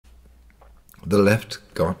The left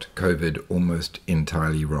got COVID almost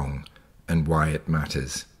entirely wrong, and why it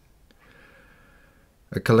matters.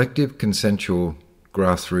 A collective, consensual,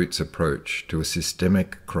 grassroots approach to a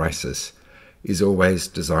systemic crisis is always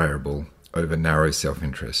desirable over narrow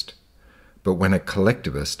self-interest. But when a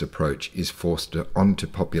collectivist approach is forced onto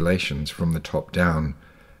populations from the top down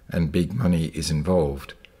and big money is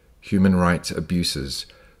involved, human rights abuses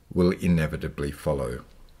will inevitably follow.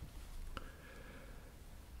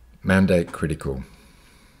 Mandate critical.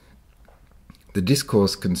 The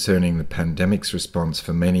discourse concerning the pandemic's response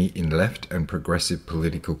for many in left and progressive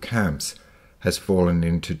political camps has fallen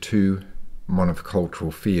into two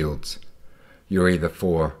monocultural fields. You're either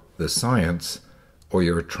for the science or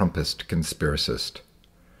you're a Trumpist conspiracist.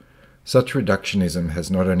 Such reductionism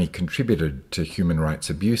has not only contributed to human rights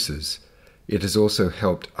abuses, it has also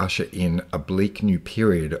helped usher in a bleak new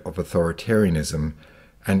period of authoritarianism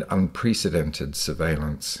and unprecedented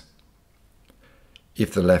surveillance.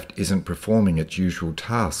 If the left isn't performing its usual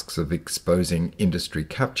tasks of exposing industry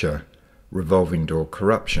capture, revolving door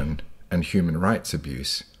corruption, and human rights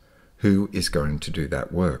abuse, who is going to do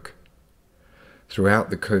that work? Throughout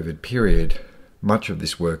the COVID period, much of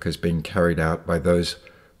this work has been carried out by those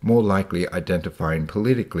more likely identifying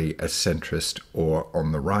politically as centrist or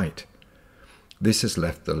on the right. This has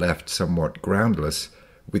left the left somewhat groundless,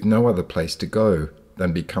 with no other place to go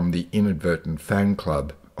than become the inadvertent fan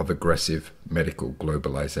club of aggressive medical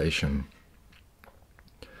globalization.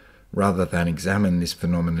 Rather than examine this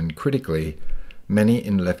phenomenon critically, many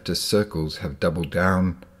in leftist circles have doubled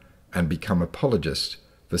down and become apologists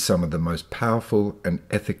for some of the most powerful and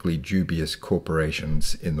ethically dubious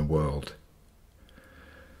corporations in the world.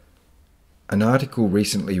 An article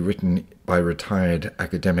recently written by retired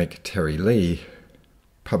academic Terry Lee,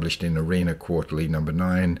 published in Arena Quarterly No.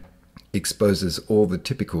 9, exposes all the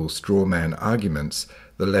typical straw man arguments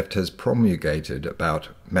the left has promulgated about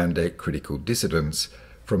mandate-critical dissidents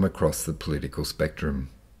from across the political spectrum.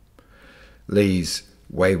 Lee's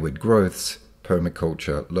wayward growths,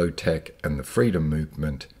 permaculture, low-tech, and the freedom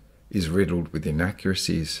movement is riddled with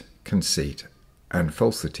inaccuracies, conceit, and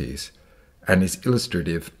falsities, and is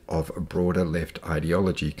illustrative of a broader left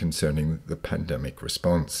ideology concerning the pandemic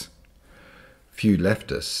response. Few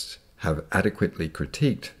leftists have adequately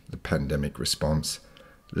critiqued the pandemic response,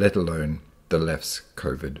 let alone the left's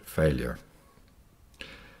COVID failure.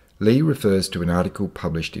 Lee refers to an article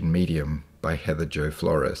published in Medium by Heather Jo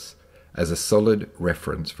Flores as a solid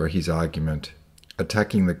reference for his argument,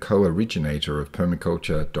 attacking the co-originator of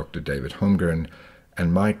permaculture, Dr. David Holmgren,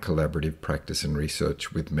 and my collaborative practice and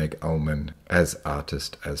research with Meg Ullman as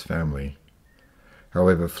artist as family.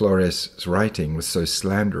 However, Flores' writing was so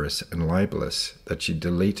slanderous and libelous that she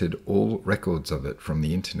deleted all records of it from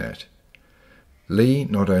the internet. Lee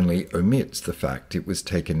not only omits the fact it was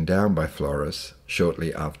taken down by Flores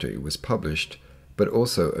shortly after it was published, but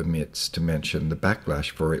also omits to mention the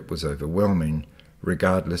backlash for it was overwhelming,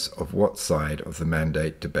 regardless of what side of the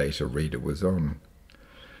mandate debate a reader was on.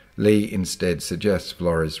 Lee instead suggests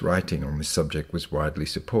Flores' writing on this subject was widely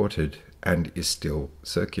supported and is still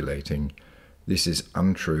circulating. This is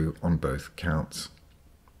untrue on both counts.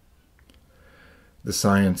 The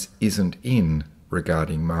science isn't in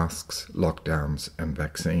regarding masks, lockdowns, and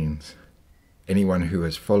vaccines. Anyone who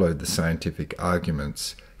has followed the scientific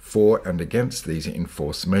arguments for and against these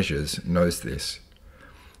enforced measures knows this.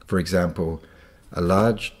 For example, a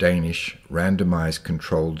large Danish randomized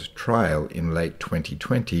controlled trial in late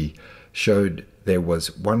 2020 showed there was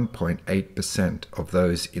 1.8% of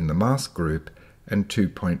those in the mask group and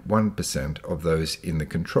 2.1% of those in the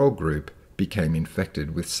control group became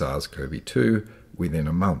infected with SARS-CoV-2 within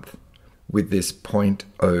a month, with this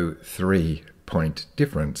 0.03 point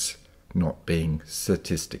difference not being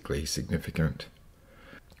statistically significant.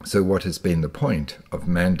 So what has been the point of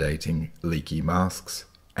mandating leaky masks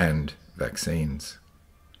and vaccines?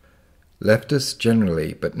 Leftists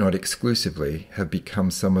generally, but not exclusively, have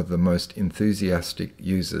become some of the most enthusiastic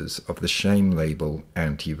users of the shame label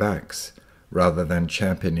anti-vax, rather than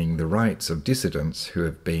championing the rights of dissidents who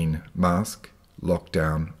have been mask,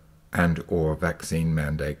 lockdown, and or vaccine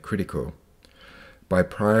mandate critical. By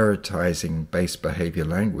prioritizing base behavior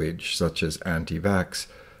language such as anti-vax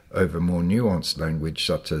over more nuanced language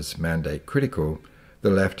such as mandate critical, the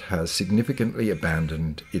left has significantly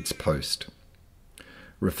abandoned its post.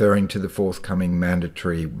 Referring to the forthcoming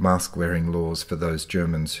mandatory mask-wearing laws for those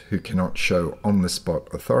Germans who cannot show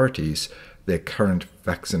on-the-spot authorities their current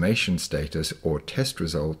vaccination status or test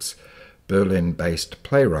results, Berlin-based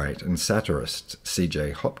playwright and satirist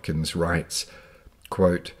C.J. Hopkins writes,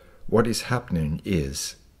 quote, "What is happening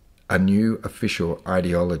is a new official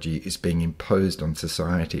ideology is being imposed on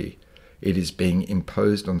society. It is being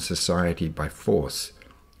imposed on society by force,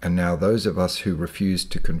 and now those of us who refuse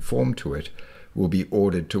to conform to it will be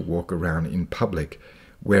ordered to walk around in public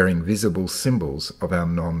wearing visible symbols of our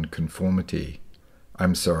non-conformity.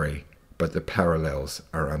 I'm sorry, but the parallels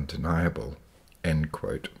are undeniable." End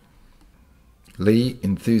quote. Lee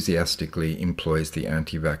enthusiastically employs the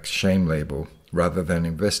anti-vax shame label rather than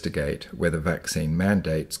investigate whether vaccine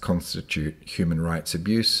mandates constitute human rights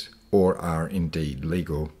abuse or are indeed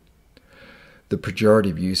legal. The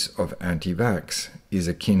pejorative use of anti-vax is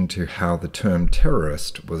akin to how the term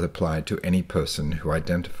terrorist was applied to any person who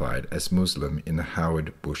identified as Muslim in the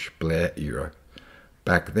Howard Bush-Blair era.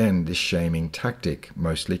 Back then, this shaming tactic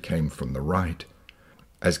mostly came from the right.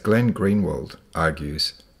 As Glenn Greenwald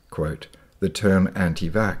argues, quote, "The term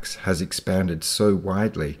anti-vax has expanded so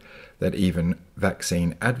widely that even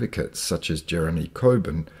vaccine advocates such as Jeremy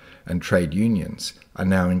Corbyn and trade unions are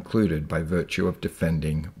now included by virtue of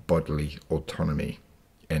defending bodily autonomy."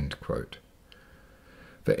 End quote.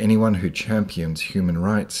 For anyone who champions human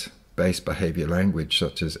rights-based behavior language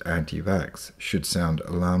such as anti-vax should sound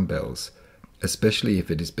alarm bells, especially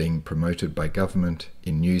if it is being promoted by government,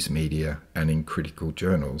 in news media, and in critical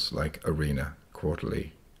journals like Arena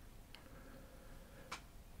Quarterly.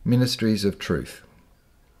 Ministries of Truth.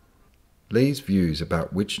 Lee's views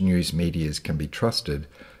about which news medias can be trusted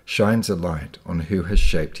shines a light on who has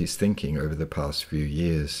shaped his thinking over the past few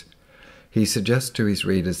years. He suggests to his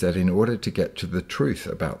readers that in order to get to the truth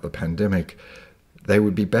about the pandemic, they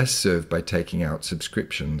would be best served by taking out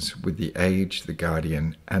subscriptions with The Age, The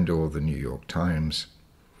Guardian, and/or The New York Times.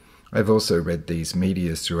 I've also read these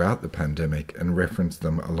medias throughout the pandemic and referenced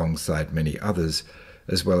them alongside many others,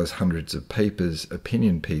 as well as hundreds of papers,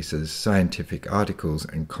 opinion pieces, scientific articles,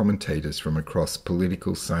 and commentators from across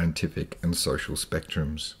political, scientific, and social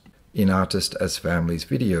spectrums. In Artist as Family's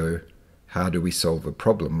video, How Do We Solve a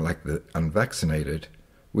Problem Like the Unvaccinated?,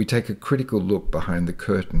 we take a critical look behind the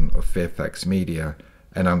curtain of Fairfax Media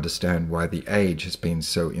and understand why The Age has been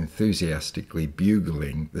so enthusiastically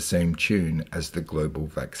bugling the same tune as the global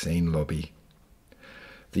vaccine lobby.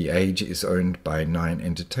 The Age is owned by Nine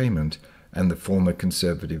Entertainment, and the former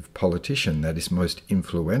Conservative politician that is most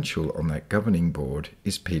influential on that governing board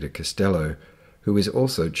is Peter Costello, who is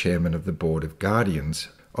also chairman of the board of guardians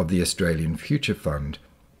of the Australian Future Fund,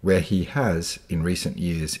 where he has, in recent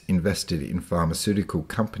years, invested in pharmaceutical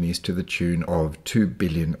companies to the tune of $2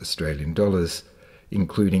 billion Australian dollars,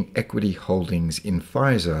 including equity holdings in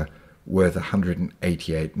Pfizer worth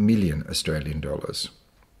 $188 million Australian dollars.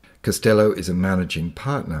 Costello is a managing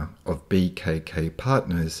partner of BKK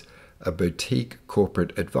Partners, a boutique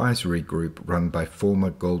corporate advisory group run by former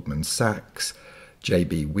Goldman Sachs,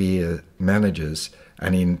 J.B. Weir managers,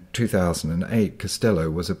 and in 2008 Costello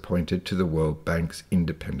was appointed to the World Bank's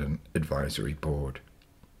Independent Advisory Board.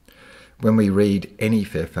 When we read any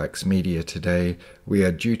Fairfax Media today, we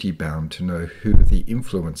are duty-bound to know who the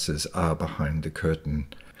influencers are behind the curtain.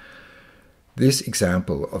 This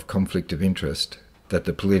example of conflict of interest, that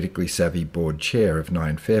the politically savvy board chair of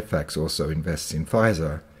Nine Fairfax also invests in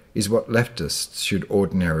Pfizer, is what leftists should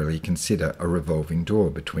ordinarily consider a revolving door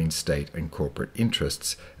between state and corporate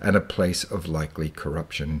interests and a place of likely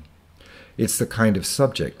corruption. It's the kind of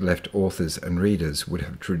subject left authors and readers would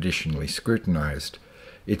have traditionally scrutinized.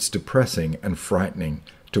 It's depressing and frightening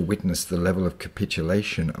to witness the level of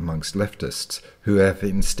capitulation amongst leftists who have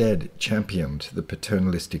instead championed the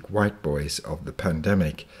paternalistic white boys of the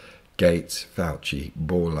pandemic, Gates, Fauci,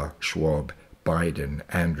 Borla, Schwab, Biden,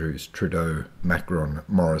 Andrews, Trudeau, Macron,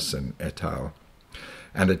 Morrison, et al.,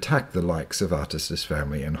 and attack the likes of Artist as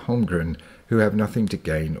Family and Holmgren, who have nothing to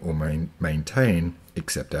gain or maintain,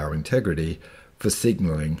 except our integrity, for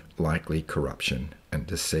signalling likely corruption and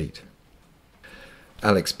deceit.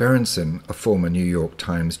 Alex Berenson, a former New York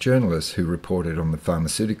Times journalist who reported on the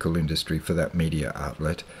pharmaceutical industry for that media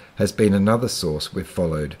outlet, has been another source we've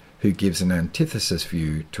followed who gives an antithesis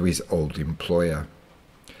view to his old employer.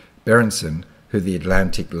 Berenson, who The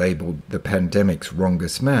Atlantic labelled the pandemic's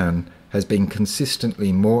wrongest man, has been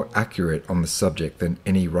consistently more accurate on the subject than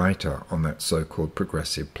any writer on that so-called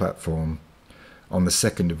progressive platform. On the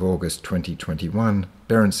 2nd of August 2021,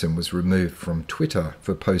 Berenson was removed from Twitter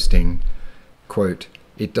for posting, quote,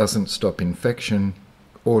 "It doesn't stop infection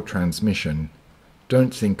or transmission.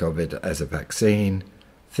 Don't think of it as a vaccine.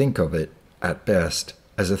 Think of it, at best,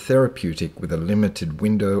 as a therapeutic with a limited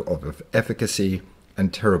window of efficacy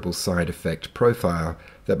and terrible side effect profile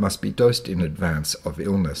that must be dosed in advance of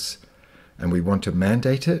illness. And we want to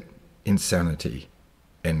mandate it? Insanity."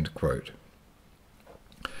 End quote.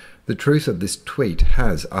 The truth of this tweet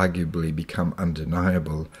has arguably become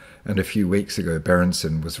undeniable, and a few weeks ago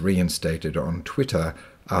Berenson was reinstated on Twitter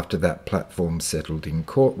after that platform settled in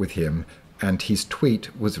court with him and his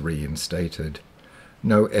tweet was reinstated.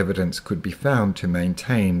 No evidence could be found to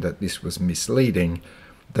maintain that this was misleading,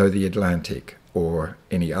 though The Atlantic or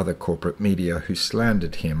any other corporate media who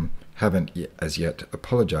slandered him haven't as yet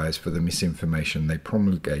apologized for the misinformation they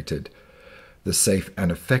promulgated. The Safe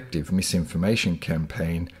and Effective Misinformation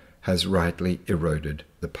Campaign has rightly eroded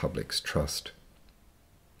the public's trust.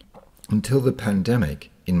 Until the pandemic,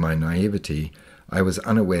 in my naivety, I was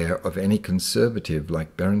unaware of any conservative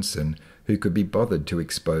like Berenson who could be bothered to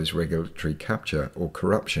expose regulatory capture or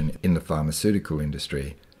corruption in the pharmaceutical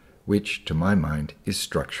industry, which, to my mind, is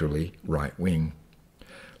structurally right-wing.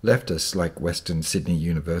 Leftists like Western Sydney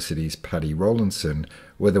University's Paddy Rowlandson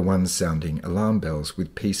were the ones sounding alarm bells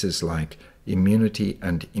with pieces like Immunity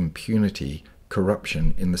and Impunity,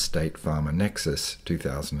 Corruption in the State Pharma Nexus,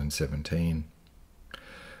 2017.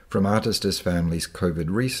 From Artistus Family's COVID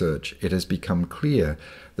research, it has become clear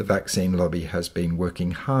the vaccine lobby has been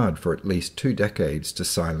working hard for at least 2 decades to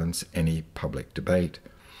silence any public debate,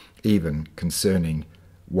 even concerning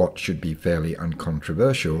what should be fairly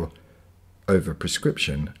uncontroversial,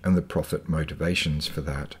 overprescription and the profit motivations for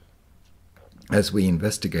that. As we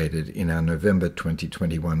investigated in our November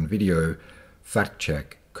 2021 video, Fact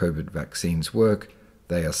Check COVID Vaccines Work,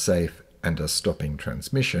 They Are Safe and Are Stopping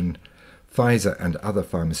Transmission, Pfizer and other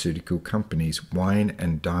pharmaceutical companies wine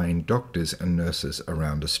and dine doctors and nurses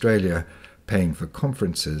around Australia, paying for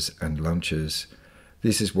conferences and lunches.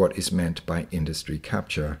 This is what is meant by industry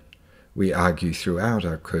capture. We argue throughout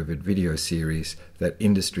our COVID video series that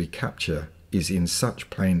industry capture is in such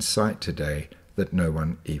plain sight today that no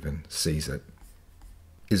one even sees it.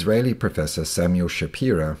 Israeli professor Samuel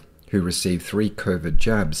Shapira, who received 3 COVID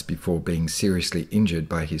jabs before being seriously injured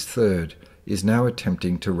by his third, is now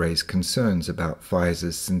attempting to raise concerns about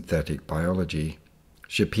Pfizer's synthetic biology.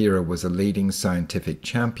 Shapira was a leading scientific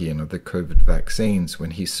champion of the COVID vaccines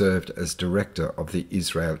when he served as director of the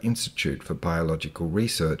Israel Institute for Biological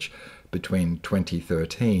Research between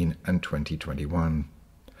 2013 and 2021.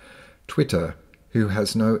 Twitter, who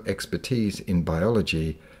has no expertise in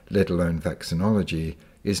biology, let alone vaccinology,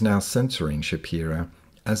 is now censoring Shapira,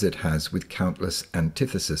 as it has with countless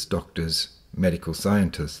antithesis doctors, medical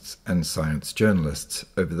scientists, and science journalists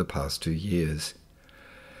over the past 2 years.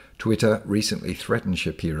 Twitter recently threatened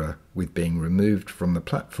Shapira with being removed from the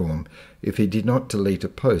platform if he did not delete a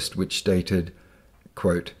post which stated,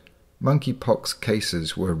 quote, "Monkeypox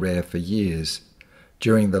cases were rare for years.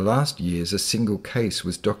 During the last years, a single case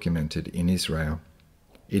was documented in Israel.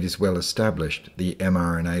 It is well established the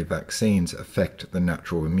mRNA vaccines affect the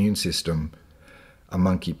natural immune system. A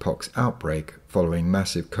monkeypox outbreak following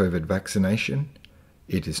massive COVID vaccination?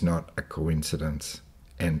 It is not a coincidence."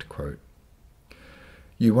 End quote.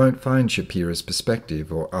 You won't find Shapira's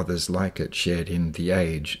perspective or others like it shared in The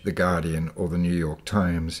Age, The Guardian, or The New York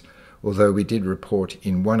Times, although we did report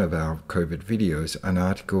in one of our COVID videos an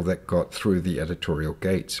article that got through the editorial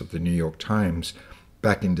gates of The New York Times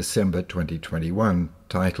back in December 2021,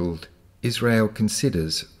 titled, "Israel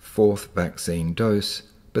Considers Fourth Vaccine Dose,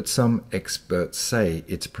 but some experts say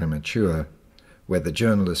it's premature," where the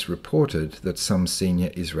journalist reported that some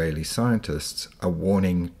senior Israeli scientists are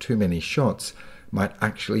warning too many shots might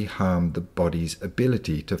actually harm the body's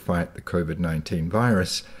ability to fight the COVID-19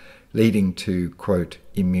 virus, leading to, quote,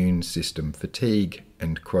 "immune system fatigue,"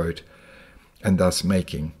 end quote, and thus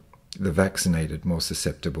making the vaccinated more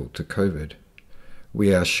susceptible to COVID.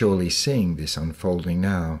 We are surely seeing this unfolding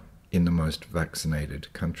now in the most vaccinated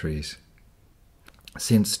countries.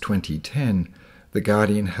 Since 2010, The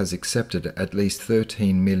Guardian has accepted at least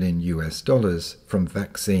 $13 million from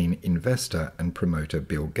vaccine investor and promoter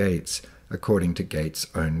Bill Gates, according to Gates'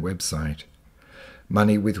 own website.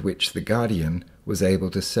 Money with which The Guardian was able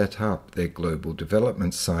to set up their global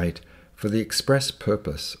development site for the express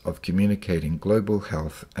purpose of communicating global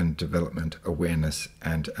health and development awareness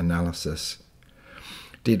and analysis.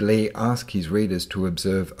 Did Lee ask his readers to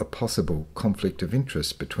observe a possible conflict of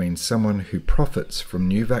interest between someone who profits from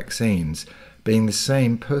new vaccines being the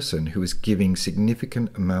same person who is giving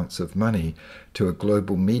significant amounts of money to a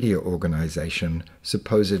global media organization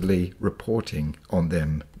supposedly reporting on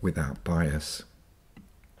them without bias?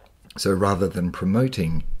 So rather than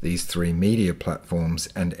promoting these 3 media platforms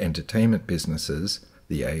and entertainment businesses,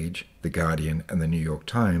 The Age, The Guardian, and The New York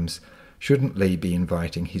Times, shouldn't Lee be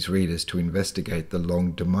inviting his readers to investigate the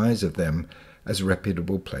long demise of them as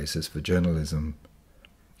reputable places for journalism?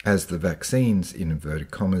 As the vaccines, in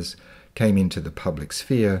inverted commas, came into the public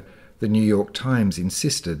sphere, The New York Times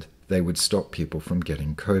insisted they would stop people from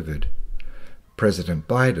getting COVID. President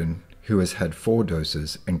Biden, who has had 4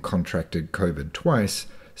 doses and contracted COVID twice,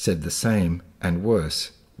 said the same and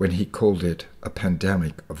worse when he called it a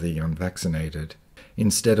pandemic of the unvaccinated.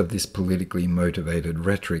 Instead of this politically motivated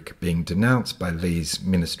rhetoric being denounced by Lee's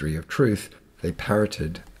Ministry of Truth, they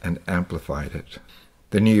parroted and amplified it.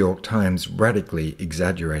 The New York Times radically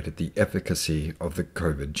exaggerated the efficacy of the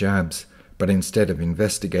COVID jabs, but instead of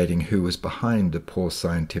investigating who was behind the poor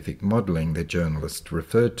scientific modelling the journalists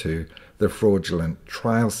referred to, the fraudulent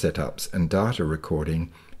trial setups and data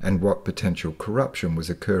recording, and what potential corruption was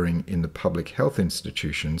occurring in the public health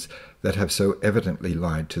institutions that have so evidently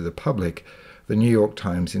lied to the public, the New York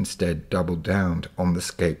Times instead doubled down on the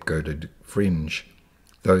scapegoated fringe,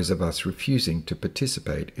 those of us refusing to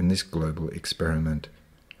participate in this global experiment.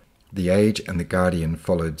 The Age and The Guardian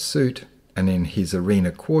followed suit, and in his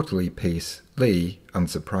Arena Quarterly piece, Lee,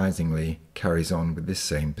 unsurprisingly, carries on with this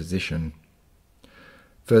same position.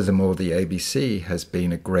 Furthermore, the ABC has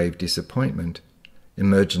been a grave disappointment.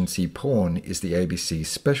 Emergency porn is the ABC's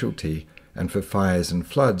specialty, and for fires and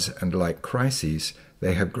floods and like crises,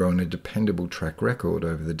 they have grown a dependable track record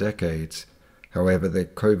over the decades. However, their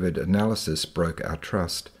COVID analysis broke our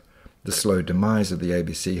trust. The slow demise of the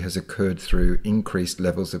ABC has occurred through increased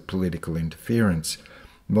levels of political interference,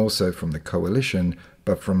 more so from the coalition,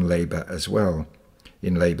 but from Labour as well,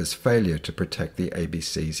 in Labour's failure to protect the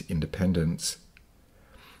ABC's independence.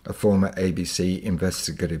 A former ABC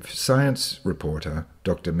investigative science reporter,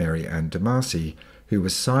 Dr. Mary Ann DeMasi, who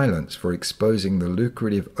was silenced for exposing the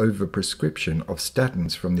lucrative overprescription of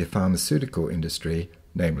statins from the pharmaceutical industry,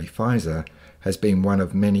 namely Pfizer, has been one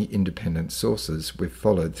of many independent sources we've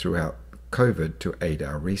followed throughout COVID to aid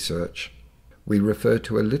our research. We refer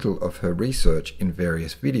to a little of her research in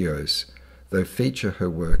various videos, though feature her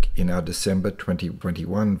work in our December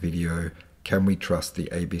 2021 video, Can We Trust the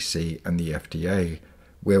ABC and the FDA?,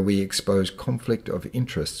 where we expose conflict of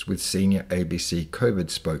interests with senior ABC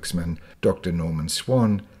COVID spokesman Dr. Norman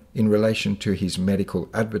Swan in relation to his medical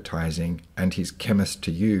advertising and his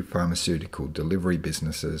chemist-to-you pharmaceutical delivery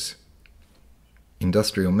businesses.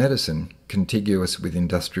 Industrial medicine, contiguous with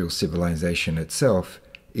industrial civilization itself,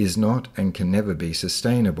 is not and can never be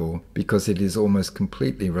sustainable because it is almost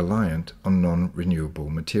completely reliant on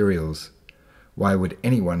non-renewable materials. Why would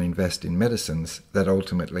anyone invest in medicines that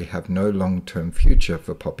ultimately have no long-term future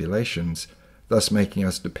for populations, thus making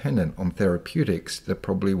us dependent on therapeutics that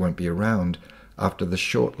probably won't be around after the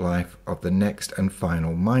short life of the next and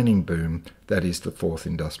final mining boom, that is the Fourth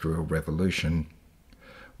Industrial Revolution?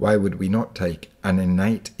 Why would we not take an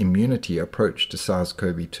innate immunity approach to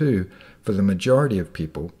SARS-CoV-2 for the majority of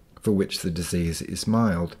people for which the disease is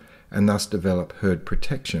mild, and thus develop herd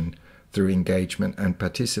protection through engagement and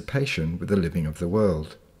participation with the living of the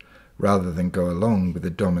world, rather than go along with a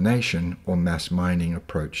domination or mass mining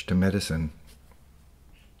approach to medicine?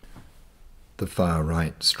 The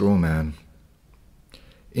far-right strawman.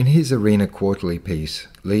 In his Arena Quarterly piece,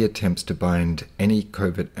 Lee attempts to bind any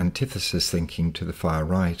covert antithesis thinking to the far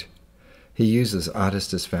right. He uses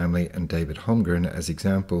Artistus Family and David Holmgren as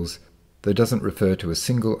examples, though doesn't refer to a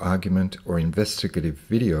single argument or investigative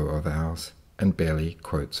video of ours, and barely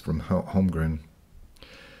quotes from Holmgren.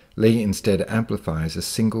 Lee instead amplifies a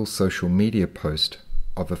single social media post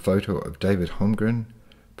of a photo of David Holmgren,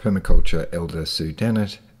 permaculture elder Sue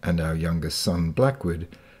Dennett, and our youngest son Blackwood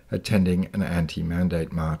attending an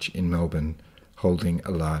anti-mandate march in Melbourne, holding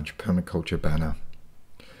a large permaculture banner.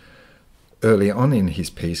 Early on in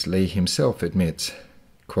his piece, Lee himself admits,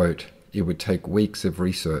 quote, "It would take weeks of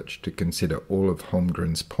research to consider all of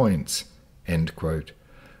Holmgren's points," end quote,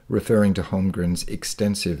 referring to Holmgren's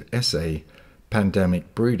extensive essay,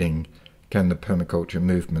 Pandemic Brooding, Can the Permaculture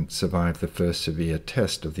Movement Survive the First Severe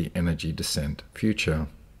Test of the Energy Descent Future,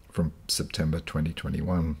 from September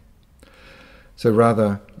 2021. So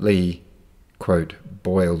rather, Lee, quote,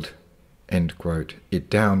 boiled, end quote, it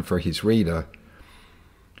down for his reader,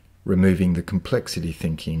 removing the complexity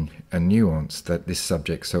thinking and nuance that this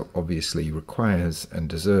subject so obviously requires and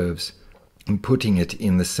deserves, and putting it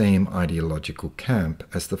in the same ideological camp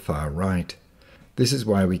as the far right. This is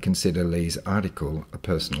why we consider Lee's article a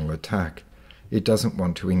personal attack. It doesn't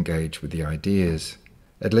want to engage with the ideas.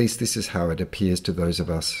 At least this is how it appears to those of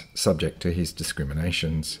us subject to his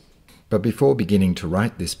discriminations. But before beginning to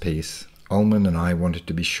write this piece, Ullman and I wanted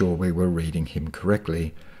to be sure we were reading him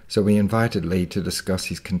correctly, so we invited Lee to discuss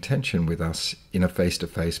his contention with us in a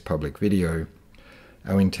face-to-face public video.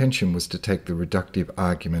 Our intention was to take the reductive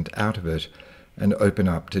argument out of it and open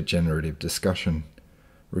up to generative discussion.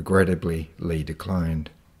 Regrettably, Lee declined.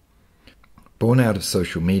 Born out of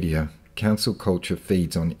social media, cancel culture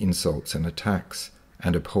feeds on insults and attacks,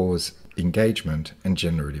 and abhors engagement and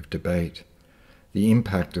generative debate. The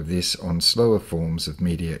impact of this on slower forms of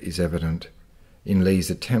media is evident. In Lee's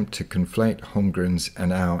attempt to conflate Holmgren's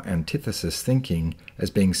and our antithesis thinking as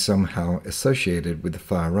being somehow associated with the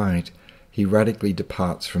far right, he radically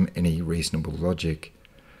departs from any reasonable logic.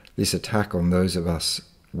 This attack on those of us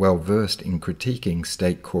well versed in critiquing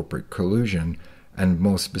state-corporate collusion, and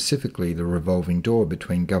more specifically the revolving door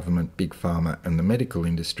between government, big pharma and the medical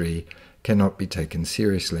industry, cannot be taken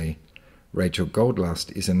seriously. Rachel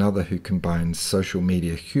Goldlust is another who combines social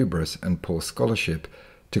media hubris and poor scholarship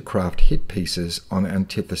to craft hit pieces on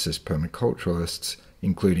antithesis permaculturalists,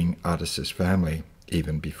 including Artis's Family,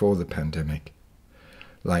 even before the pandemic.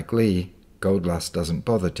 Like Lee, Goldlust doesn't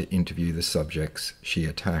bother to interview the subjects she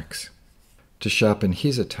attacks. To sharpen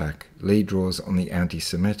his attack, Lee draws on the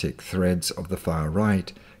anti-Semitic threads of the far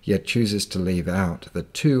right, yet chooses to leave out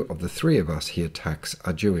that 2 of the 3 of us he attacks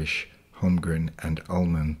are Jewish, Holmgren and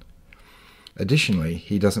Ullman. Additionally,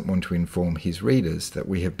 he doesn't want to inform his readers that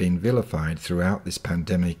we have been vilified throughout this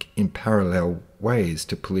pandemic in parallel ways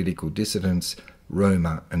to political dissidents,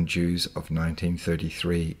 Roma and Jews of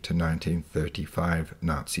 1933 to 1935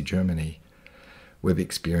 Nazi Germany. We've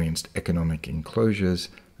experienced economic enclosures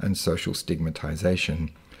and social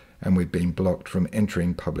stigmatization, and we've been blocked from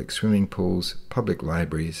entering public swimming pools, public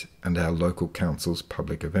libraries, and our local council's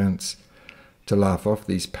public events. To laugh off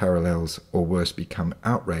these parallels, or worse, become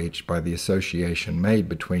outraged by the association made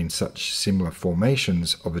between such similar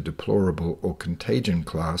formations of a deplorable or contagion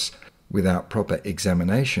class without proper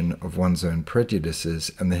examination of one's own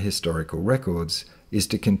prejudices and the historical records, is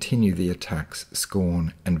to continue the attacks,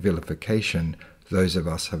 scorn, and vilification those of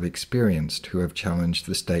us have experienced who have challenged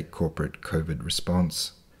the state corporate COVID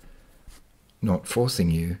response. Not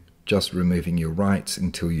forcing you, just removing your rights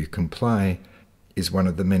until you comply, is one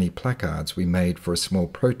of the many placards we made for a small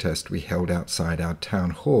protest we held outside our town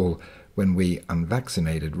hall when we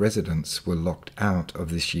unvaccinated residents were locked out of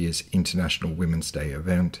this year's International Women's Day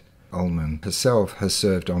event. Ullman herself has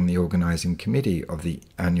served on the organising committee of the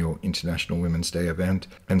annual International Women's Day event,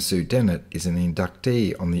 and Sue Dennett is an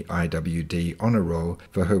inductee on the IWD Honour Roll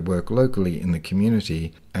for her work locally in the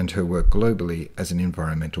community and her work globally as an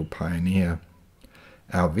environmental pioneer.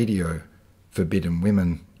 Our video, Forbidden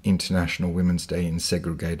Women, International Women's Day in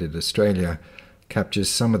Segregated Australia, captures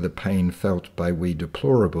some of the pain felt by we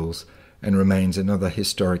deplorables and remains another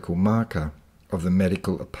historical marker of the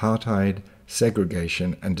medical apartheid,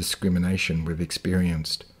 segregation and discrimination we've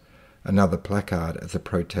experienced. Another placard at the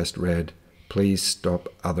protest read, "Please stop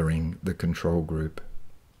othering the control group."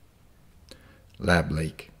 Lab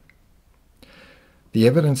leak. The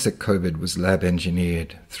evidence that COVID was lab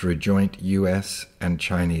engineered through joint US and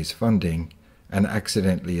Chinese funding and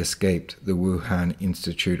accidentally escaped the Wuhan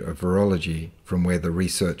Institute of Virology, from where the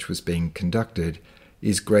research was being conducted,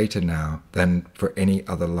 is greater now than for any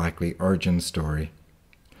other likely origin story.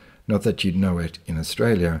 Not that you'd know it in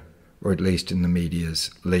Australia, or at least in the media's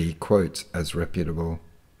Lee quotes as reputable.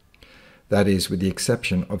 That is, with the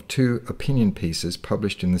exception of 2 opinion pieces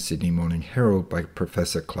published in the Sydney Morning Herald by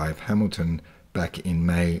Professor Clive Hamilton back in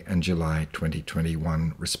May and July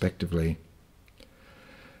 2021, respectively.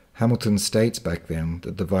 Hamilton states back then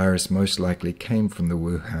that the virus most likely came from the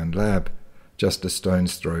Wuhan lab, just a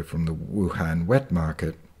stone's throw from the Wuhan wet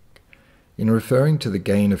market. In referring to the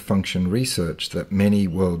gain-of-function research that many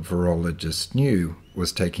world virologists knew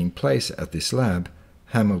was taking place at this lab,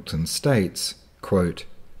 Hamilton states, quote,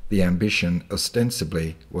 "The ambition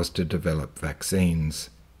ostensibly was to develop vaccines,"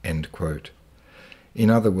 end quote. In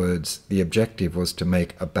other words, the objective was to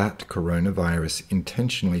make a bat coronavirus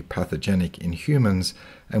intentionally pathogenic in humans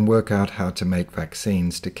and work out how to make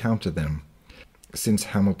vaccines to counter them. Since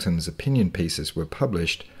Hamilton's opinion pieces were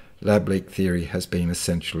published, lab leak theory has been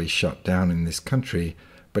essentially shut down in this country,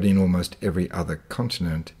 but in almost every other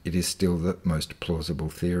continent it is still the most plausible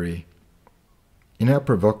theory. In our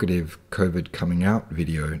provocative COVID coming out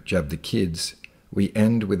video, Jab the Kids, we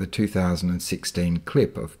end with a 2016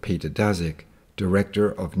 clip of Peter Daszak,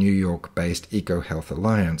 director of New York-based EcoHealth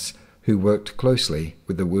Alliance, who worked closely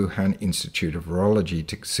with the Wuhan Institute of Virology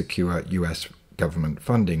to secure US government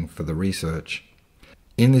funding for the research.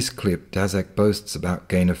 In this clip, Daszak boasts about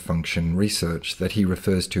gain-of-function research that he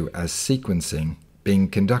refers to as sequencing being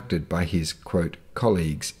conducted by his, quote,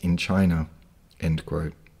 colleagues in China, end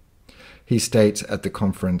quote. He states at the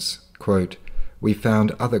conference, quote, "We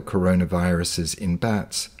found other coronaviruses in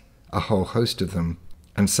bats, a whole host of them,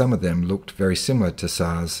 and some of them looked very similar to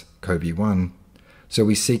SARS-CoV-1. So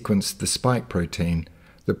we sequenced the spike protein,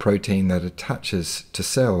 the protein that attaches to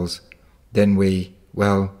cells. Then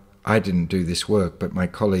I didn't do this work, but my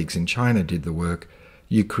colleagues in China did the work.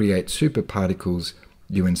 You create superparticles,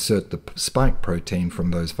 you insert the spike protein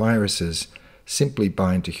from those viruses, simply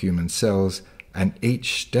bind to human cells, and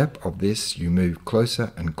each step of this you move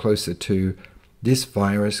closer and closer to, this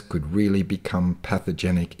virus could really become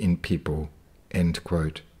pathogenic in people." End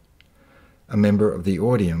quote. A member of the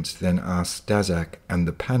audience then asked Daszak and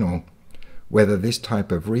the panel whether this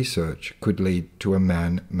type of research could lead to a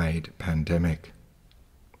man-made pandemic.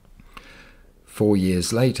 4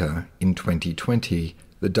 years later, in 2020,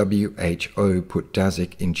 the WHO put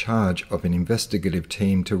Daszak in charge of an investigative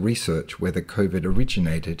team to research whether COVID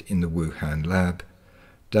originated in the Wuhan lab.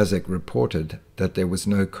 Daszak reported that there was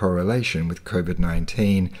no correlation with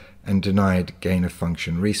COVID-19 and denied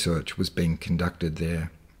gain-of-function research was being conducted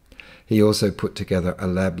there. He also put together a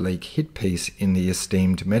lab leak hit piece in the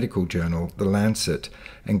esteemed medical journal, The Lancet,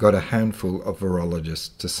 and got a handful of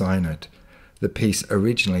virologists to sign it. The piece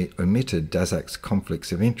originally omitted Daszak's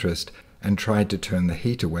conflicts of interest and tried to turn the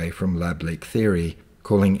heat away from lab leak theory,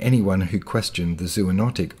 calling anyone who questioned the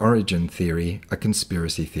zoonotic origin theory a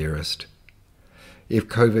conspiracy theorist. If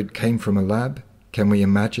COVID came from a lab, can we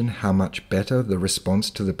imagine how much better the response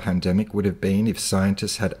to the pandemic would have been if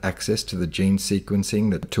scientists had access to the gene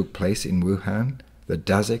sequencing that took place in Wuhan, that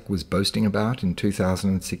Daszak was boasting about in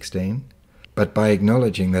 2016? But by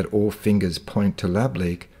acknowledging that all fingers point to lab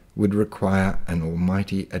leak would require an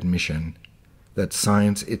almighty admission that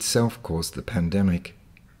science itself caused the pandemic.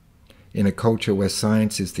 In a culture where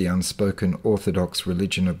science is the unspoken orthodox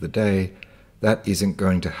religion of the day, that isn't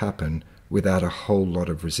going to happen without a whole lot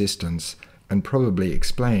of resistance, and probably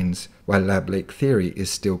explains why lab leak theory is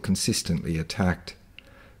still consistently attacked.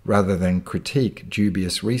 Rather than critique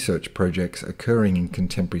dubious research projects occurring in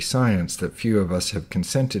contemporary science that few of us have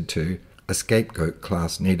consented to, a scapegoat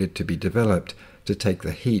class needed to be developed to take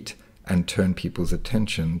the heat and turn people's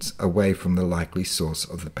attentions away from the likely source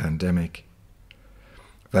of the pandemic.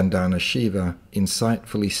 Vandana Shiva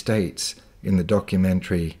insightfully states in the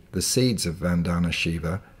documentary The Seeds of Vandana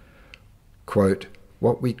Shiva, quote,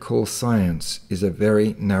 "What we call science is a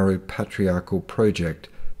very narrow patriarchal project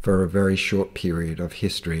for a very short period of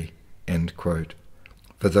history." End quote.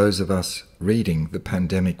 For those of us reading the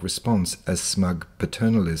pandemic response as smug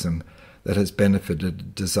paternalism that has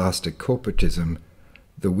benefited disaster corporatism,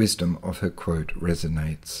 the wisdom of her quote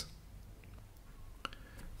resonates.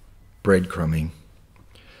 Breadcrumbing.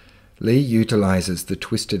 Lee utilizes the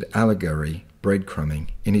twisted allegory, breadcrumbing,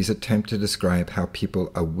 in his attempt to describe how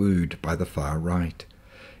people are wooed by the far right.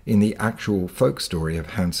 In the actual folk story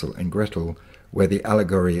of Hansel and Gretel, where the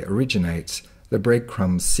allegory originates, the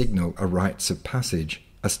breadcrumbs signal a rites of passage,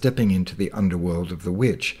 a stepping into the underworld of the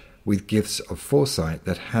witch, with gifts of foresight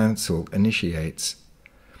that Hansel initiates.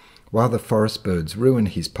 While the forest birds ruin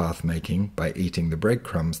his path-making by eating the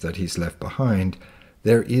breadcrumbs that he's left behind,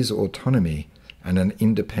 there is autonomy and an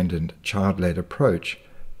independent, child-led approach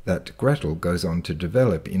that Gretel goes on to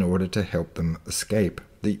develop in order to help them escape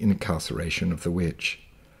the incarceration of the witch.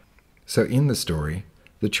 So in the story,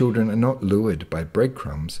 the children are not lured by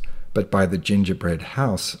breadcrumbs, but by the gingerbread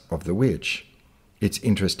house of the witch. It's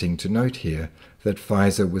interesting to note here that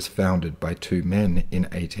Pfizer was founded by two men in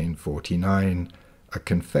 1849, a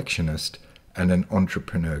confectionist and an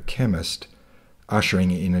entrepreneur chemist, ushering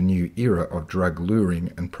in a new era of drug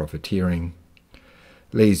luring and profiteering.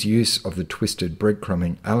 Lee's use of the twisted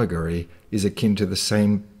breadcrumbing allegory is akin to the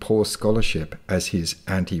same poor scholarship as his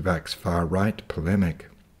anti-vax far-right polemic.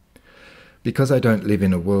 Because I don't live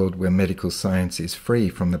in a world where medical science is free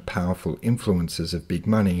from the powerful influences of big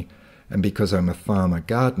money, and because I'm a farmer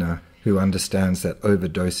gardener who understands that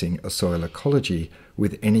overdosing a soil ecology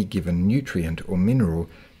with any given nutrient or mineral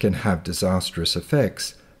can have disastrous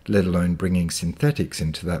effects, let alone bringing synthetics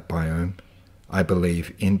into that biome, I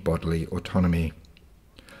believe in bodily autonomy.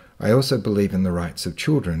 I also believe in the rights of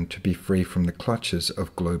children to be free from the clutches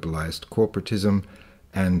of globalized corporatism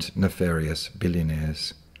and nefarious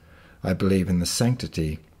billionaires. I believe in the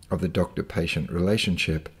sanctity of the doctor-patient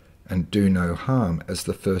relationship and do no harm as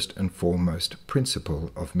the first and foremost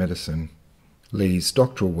principle of medicine. Lee's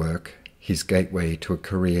doctoral work, his gateway to a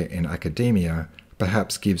career in academia,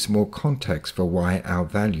 perhaps gives more context for why our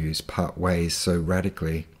values part ways so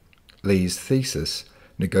radically. Lee's thesis,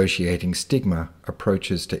 Negotiating Stigma,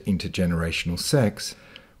 Approaches to Intergenerational Sex,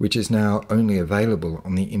 which is now only available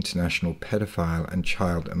on the International Pedophile and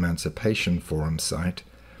Child Emancipation Forum site,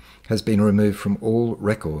 has been removed from all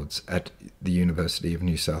records at the University of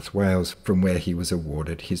New South Wales, from where he was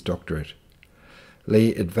awarded his doctorate.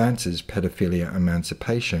 Lee advances pedophilia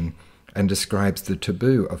emancipation and describes the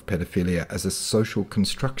taboo of pedophilia as a social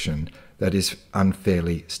construction that is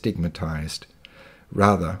unfairly stigmatized.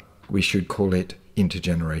 Rather, we should call it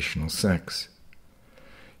intergenerational sex.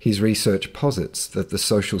 His research posits that the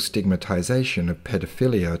social stigmatization of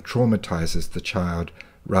pedophilia traumatizes the child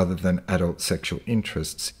rather than adult sexual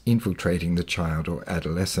interests infiltrating the child or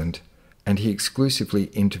adolescent, and he exclusively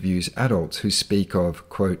interviews adults who speak of,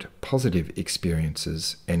 quote, positive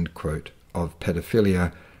experiences, end quote, of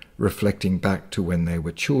pedophilia, reflecting back to when they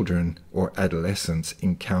were children or adolescents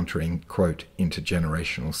encountering, quote,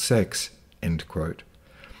 intergenerational sex, end quote.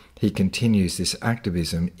 He continues this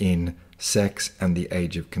activism in Sex and the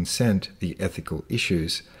Age of Consent, The Ethical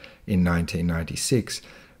Issues, in 1996,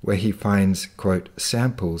 where he finds, quote,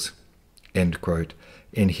 samples, end quote,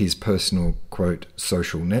 in his personal, quote,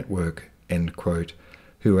 social network, end quote,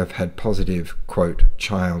 who have had positive, quote,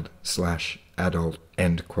 child/adult,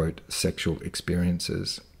 end quote, sexual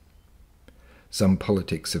experiences. Some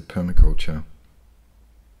politics of permaculture.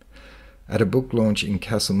 At a book launch in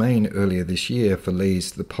Castlemaine earlier this year for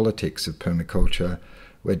Lee's The Politics of Permaculture,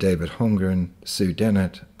 where David Holmgren, Sue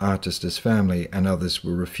Dennett, Artistus Family, and others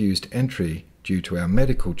were refused entry due to our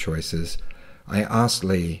medical choices, I asked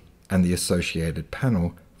Lee and the associated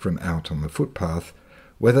panel from Out on the Footpath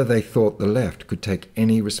whether they thought the left could take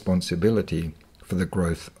any responsibility for the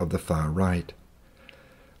growth of the far right.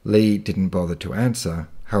 Lee didn't bother to answer.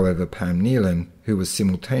 However, Pam Nealon, who was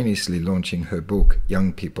simultaneously launching her book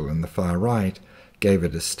Young People and the Far Right, gave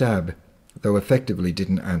it a stab, though effectively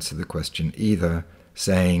didn't answer the question either,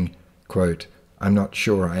 saying, quote, I'm not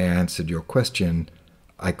sure I answered your question.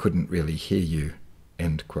 I couldn't really hear you,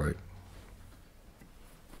 end quote.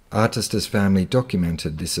 Artistus Family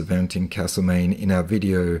documented this event in Castlemaine in our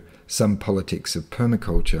video Some Politics of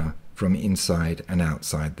Permaculture from Inside and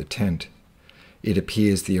Outside the Tent. It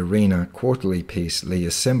appears the Arena quarterly piece Lee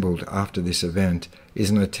assembled after this event is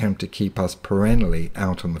an attempt to keep us perennially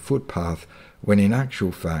out on the footpath, when in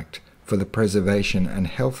actual fact, for the preservation and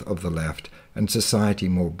health of the left and society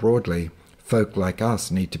more broadly, folk like us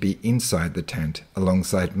need to be inside the tent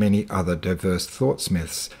alongside many other diverse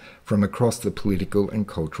thought-smiths from across the political and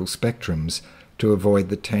cultural spectrums to avoid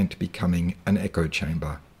the tent becoming an echo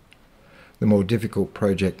chamber. The more difficult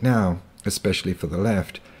project now, especially for the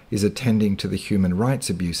left, is attending to the human rights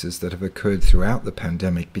abuses that have occurred throughout the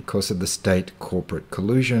pandemic because of the state corporate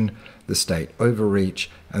collusion, the state overreach,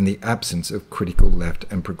 and the absence of critical left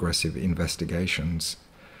and progressive investigations.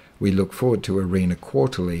 We look forward to Arena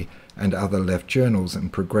Quarterly and other left journals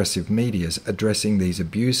and progressive medias addressing these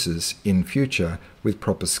abuses in future with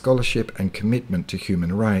proper scholarship and commitment to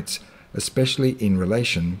human rights, especially in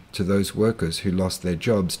relation to those workers who lost their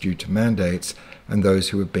jobs due to mandates and those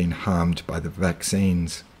who have been harmed by the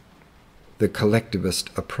vaccines. The collectivist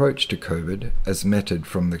approach to COVID, as meted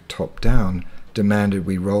from the top down, demanded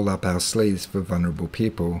we roll up our sleeves for vulnerable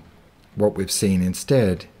people. What we've seen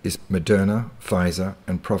instead is Moderna, Pfizer,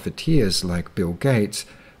 and profiteers like Bill Gates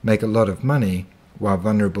make a lot of money, while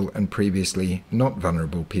vulnerable and previously not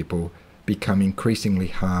vulnerable people become increasingly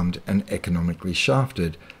harmed and economically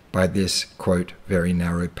shafted by this, quote, very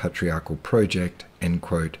narrow patriarchal project, end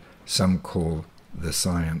quote, some call the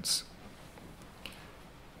science.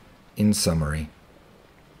 In summary,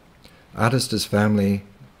 Artistus Family,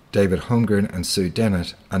 David Holmgren and Sue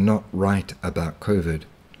Dennett are not right about COVID,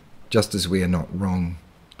 just as we are not wrong.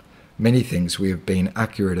 Many things we have been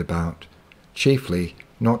accurate about, chiefly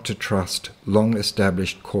not to trust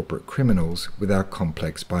long-established corporate criminals with our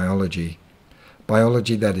complex biology.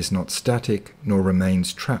 Biology that is not static nor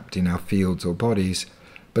remains trapped in our fields or bodies,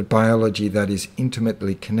 but biology that is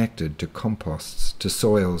intimately connected to composts, to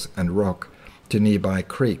soils and rock, to nearby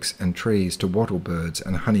creeks and trees, to wattlebirds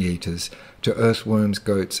and honeyeaters, to earthworms,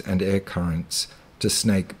 goats and air currents, to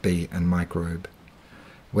snake, bee and microbe.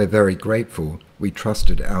 We're very grateful we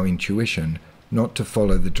trusted our intuition not to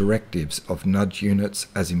follow the directives of nudge units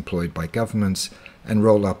as employed by governments and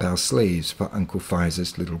roll up our sleeves for Uncle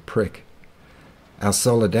Pfizer's little prick. Our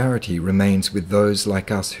solidarity remains with those like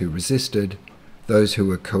us who resisted, those who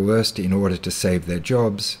were coerced in order to save their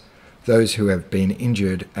jobs, those who have been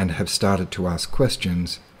injured and have started to ask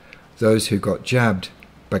questions, those who got jabbed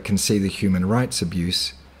but can see the human rights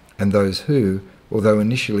abuse, and those who, although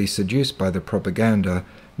initially seduced by the propaganda,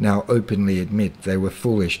 now openly admit they were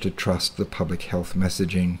foolish to trust the public health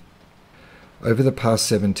messaging. Over the past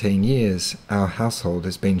 17 years, our household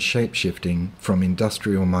has been shape-shifting from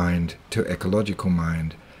industrial mind to ecological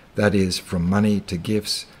mind, that is, from money to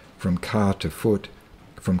gifts, from car to foot,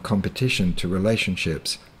 from competition to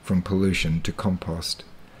relationships, from pollution to compost.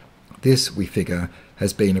 This, we figure,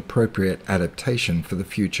 has been appropriate adaptation for the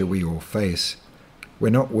future we all face. We're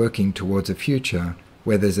not working towards a future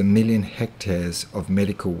where there's 1 million hectares of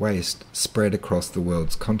medical waste spread across the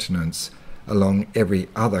world's continents, along every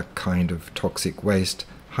other kind of toxic waste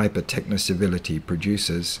hyper-techno-civility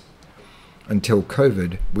produces. Until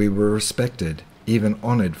COVID, we were respected, even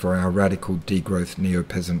honoured for our radical degrowth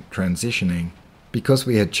neo-peasant transitioning, because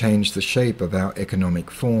we had changed the shape of our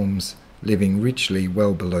economic forms, living richly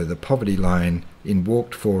well below the poverty line in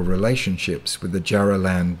walked-for relationships with the Jarrah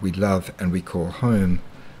land we love and we call home.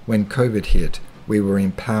 When COVID hit, we were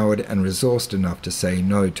empowered and resourced enough to say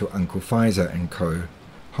no to Uncle Pfizer and co.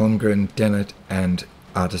 Holmgren, Dennett and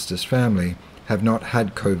Artistus family have not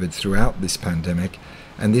had COVID throughout this pandemic,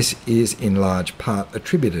 and this is in large part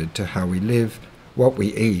attributed to how we live, what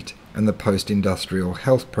we eat, and the post-industrial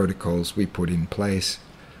health protocols we put in place.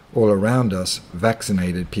 All around us,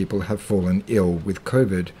 vaccinated people have fallen ill with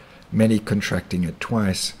COVID, many contracting it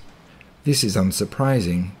twice. This is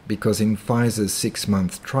unsurprising because in Pfizer's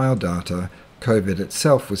 6-month trial data, COVID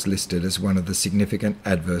itself was listed as one of the significant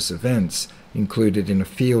adverse events, included in a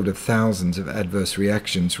field of thousands of adverse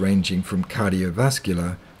reactions ranging from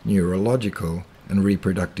cardiovascular, neurological, and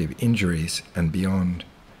reproductive injuries and beyond.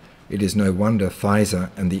 It is no wonder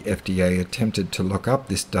Pfizer and the FDA attempted to lock up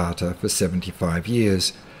this data for 75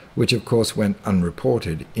 years, which of course went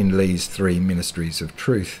unreported in Lee's 3 ministries of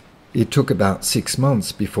truth. It took about 6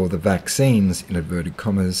 months before the vaccines, in inverted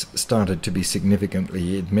commas, started to be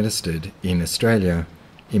significantly administered in Australia.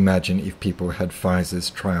 Imagine if people had Pfizer's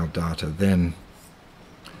trial data then.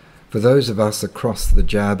 For those of us across the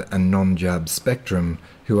jab and non-jab spectrum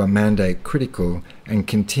who are mandate critical and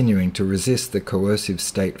continuing to resist the coercive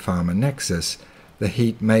state-pharma nexus, the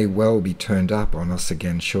heat may well be turned up on us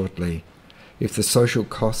again shortly. If the social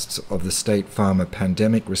costs of the state-pharma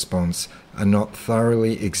pandemic response are not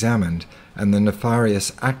thoroughly examined and the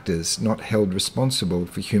nefarious actors not held responsible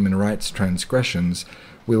for human rights transgressions,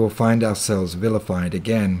 we will find ourselves vilified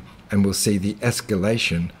again and will see the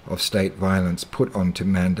escalation of state violence put onto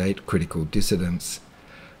mandate critical dissidents.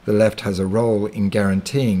 The left has a role in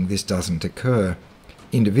guaranteeing this doesn't occur.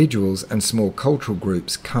 Individuals and small cultural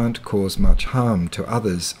groups can't cause much harm to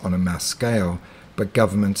others on a mass scale, but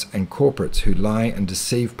governments and corporates who lie and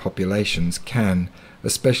deceive populations can,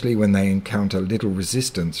 especially when they encounter little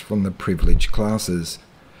resistance from the privileged classes.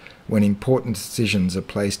 When important decisions are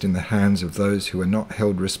placed in the hands of those who are not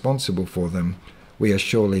held responsible for them, we are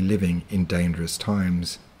surely living in dangerous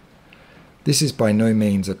times. This is by no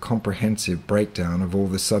means a comprehensive breakdown of all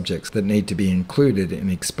the subjects that need to be included in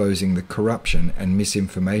exposing the corruption and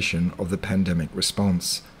misinformation of the pandemic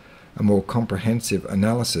response. A more comprehensive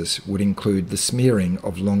analysis would include the smearing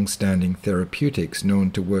of long-standing therapeutics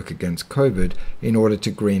known to work against COVID in order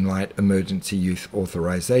to greenlight emergency use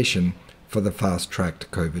authorization for the fast-tracked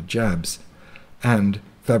COVID jabs, and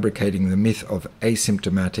fabricating the myth of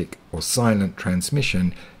asymptomatic or silent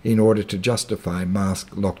transmission in order to justify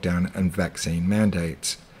mask, lockdown and vaccine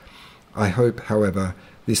mandates. I hope, however,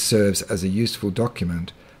 this serves as a useful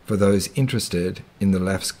document for those interested in the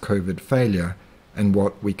left's COVID failure and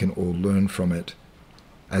what we can all learn from it.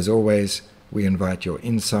 As always, we invite your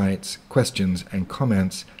insights, questions and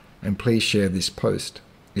comments, and please share this post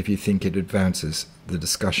if you think it advances the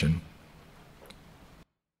discussion.